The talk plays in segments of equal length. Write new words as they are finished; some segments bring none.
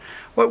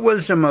what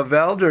Wisdom of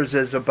Elders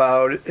is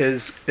about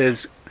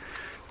is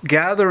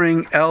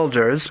gathering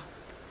elders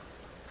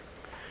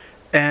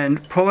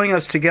and pulling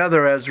us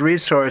together as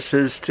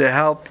resources to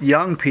help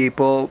young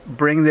people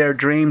bring their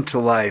dream to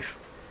life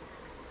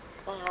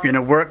in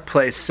a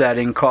workplace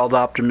setting called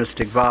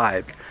Optimistic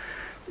Vibe.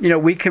 You know,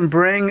 we can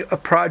bring a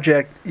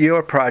project,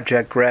 your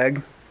project,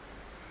 Greg,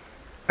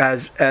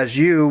 as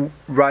you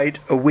write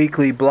a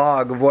weekly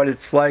blog of what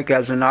it's like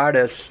as an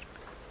artist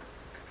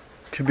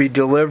to be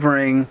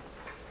delivering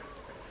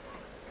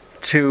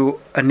to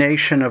a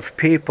nation of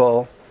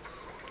people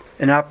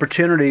an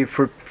opportunity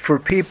for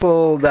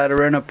people that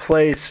are in a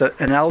place,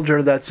 an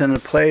elder that's in a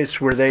place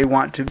where they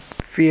want to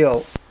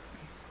feel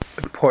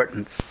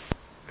importance,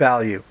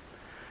 value,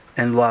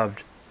 and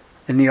loved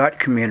in the art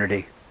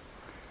community.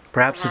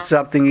 Perhaps it's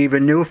something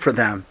even new for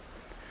them.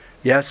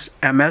 Yes,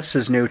 MS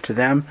is new to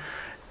them,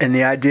 and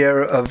the idea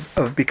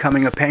of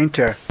becoming a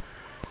painter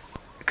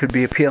could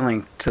be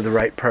appealing to the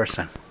right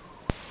person.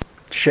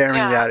 Sharing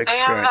that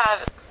experience.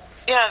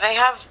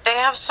 They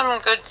have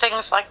some good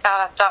things like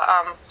that at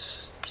the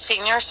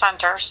senior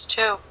centers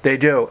too. They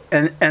do,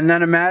 and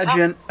then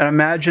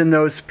imagine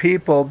those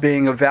people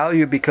being of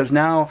value, because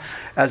now,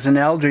 as an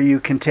elder, you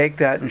can take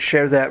that and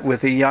share that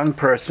with a young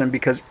person,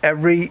 because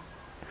every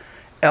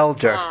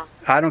elder,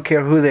 I don't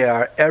care who they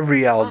are,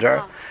 every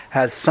elder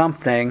has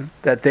something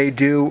that they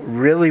do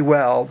really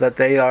well, that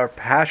they are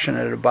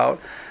passionate about,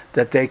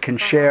 that they can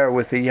share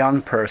with a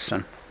young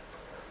person.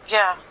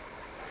 Yeah.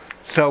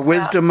 So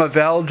Wisdom of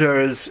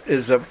Elders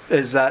is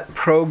that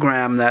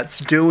program that's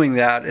doing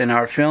that in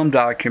our film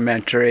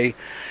documentary.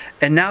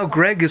 And now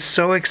Greg is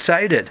so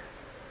excited.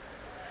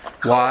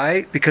 Cool.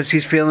 Why? Because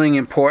he's feeling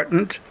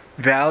important,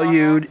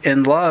 valued,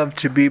 and loved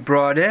to be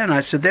brought in.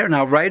 I said, there,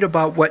 now write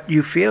about what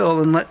you feel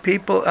and let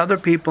other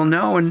people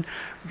know, and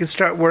we can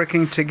start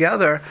working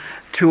together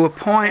to a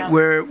point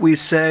where we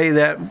say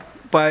that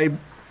by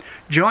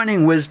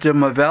joining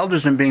Wisdom of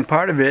Elders and being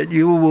part of it,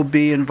 you will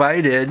be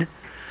invited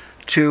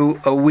to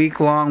a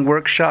week-long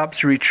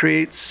workshops,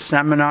 retreats,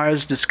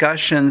 seminars,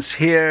 discussions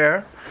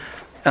here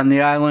on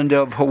the island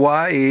of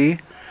Hawaii,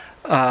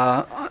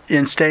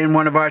 and stay in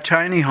one of our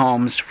tiny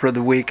homes for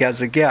the week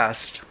as a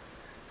guest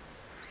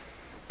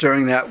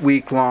during that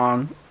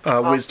week-long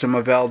Wisdom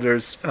of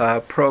Elders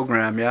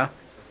program, yeah?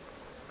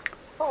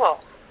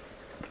 Cool.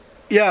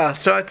 Yeah,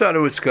 so I thought it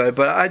was good,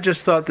 but I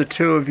just thought the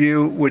two of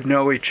you would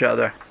know each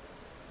other.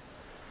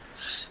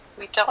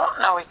 We don't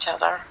know each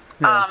other.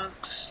 Yeah.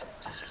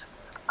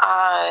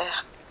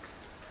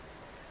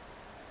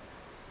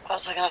 What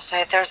was I going to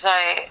say?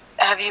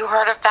 Have you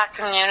heard of that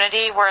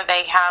community where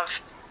they have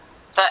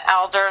the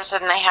elders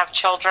and they have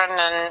children,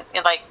 and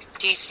like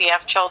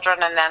DCF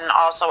children, and then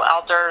also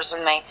elders,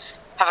 and they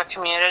have a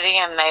community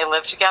and they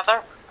live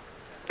together?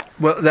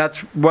 Well, that's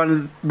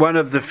one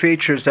of the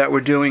features that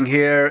we're doing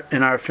here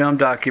in our film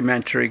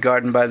documentary,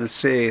 Garden by the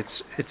Sea.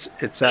 It's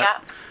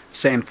that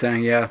same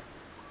thing, yeah.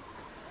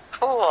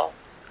 Cool.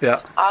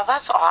 Yeah. Oh,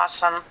 that's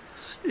awesome.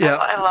 Yeah.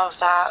 I love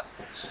that.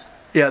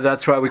 Yeah,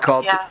 that's why we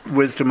call it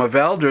Wisdom of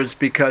Elders,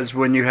 because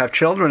when you have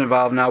children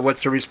involved now,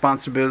 what's the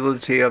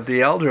responsibility of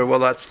the elder? Well,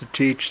 that's to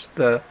teach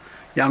the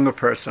younger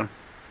person.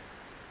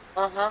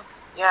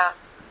 Yeah.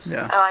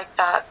 Yeah. I like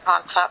that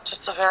concept.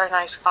 It's a very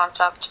nice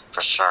concept,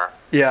 for sure.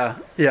 Yeah.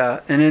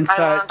 And inside...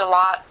 I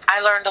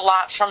learned a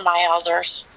lot from my elders.